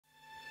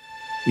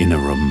In a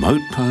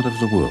remote part of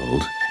the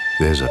world,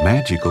 there's a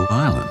magical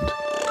island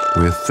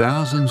where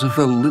thousands of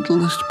the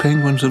littlest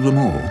penguins of them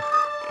all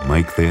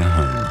make their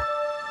home.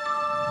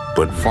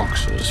 But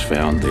foxes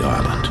found the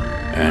island,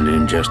 and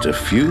in just a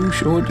few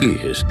short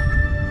years,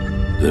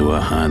 there were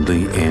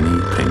hardly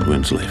any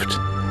penguins left.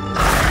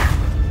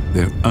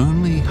 Their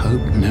only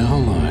hope now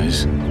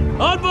lies...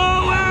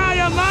 Oddball, where are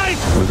you, mate?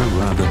 ...with a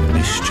rather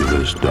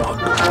mischievous dog.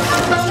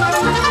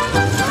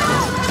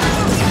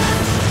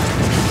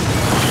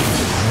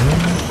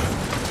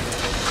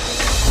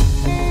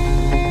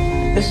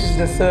 This is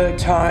the third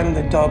time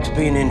the dog's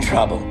been in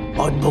trouble.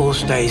 Oddball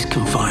stays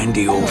confined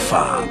to your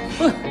farm.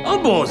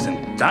 Oddball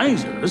isn't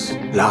dangerous.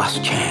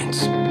 Last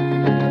chance.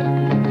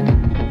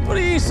 What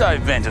do you say,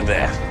 Venter,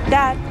 there?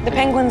 Dad, the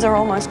penguins are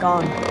almost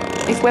gone.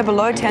 If we're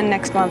below 10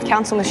 next month,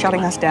 council is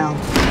shutting us down.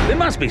 There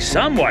must be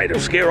some way to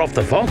scare off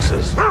the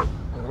foxes.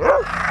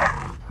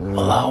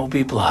 Well, I'll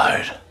be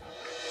blowed.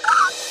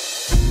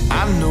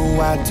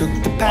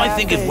 I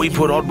think if we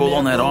put Oddball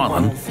on that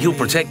island, he'll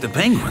protect the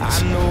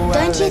penguins.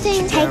 Don't you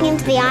think taking him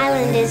to the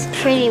island is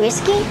pretty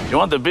risky? You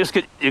want the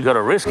biscuit, you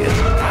gotta risk it.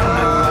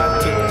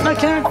 No,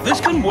 Karen, this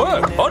can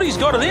work. Oddie's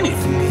got it in him.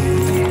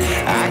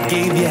 I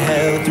gave you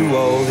hell through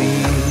all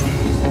these.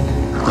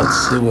 Let's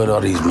see what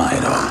Oddie's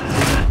made of.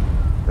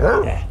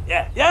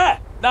 Yeah.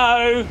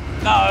 No.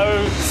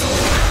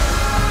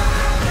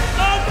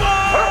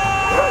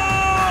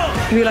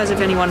 Oddball! You realise if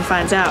anyone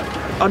finds out,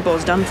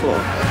 Oddball's done for.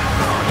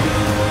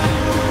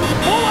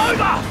 Pull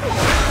over!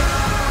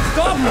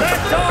 Stop that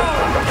dog!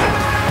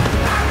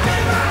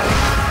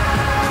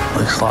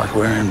 Looks like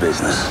we're in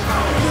business.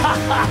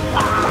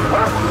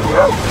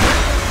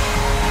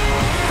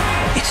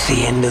 It's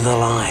the end of the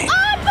line.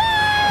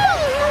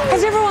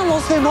 Has everyone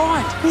lost their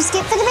mind? You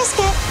skip for the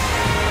biscuit.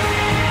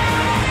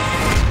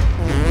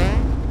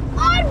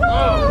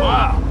 Oh,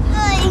 wow.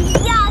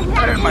 Yuck,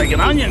 I didn't make an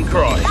onion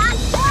cry.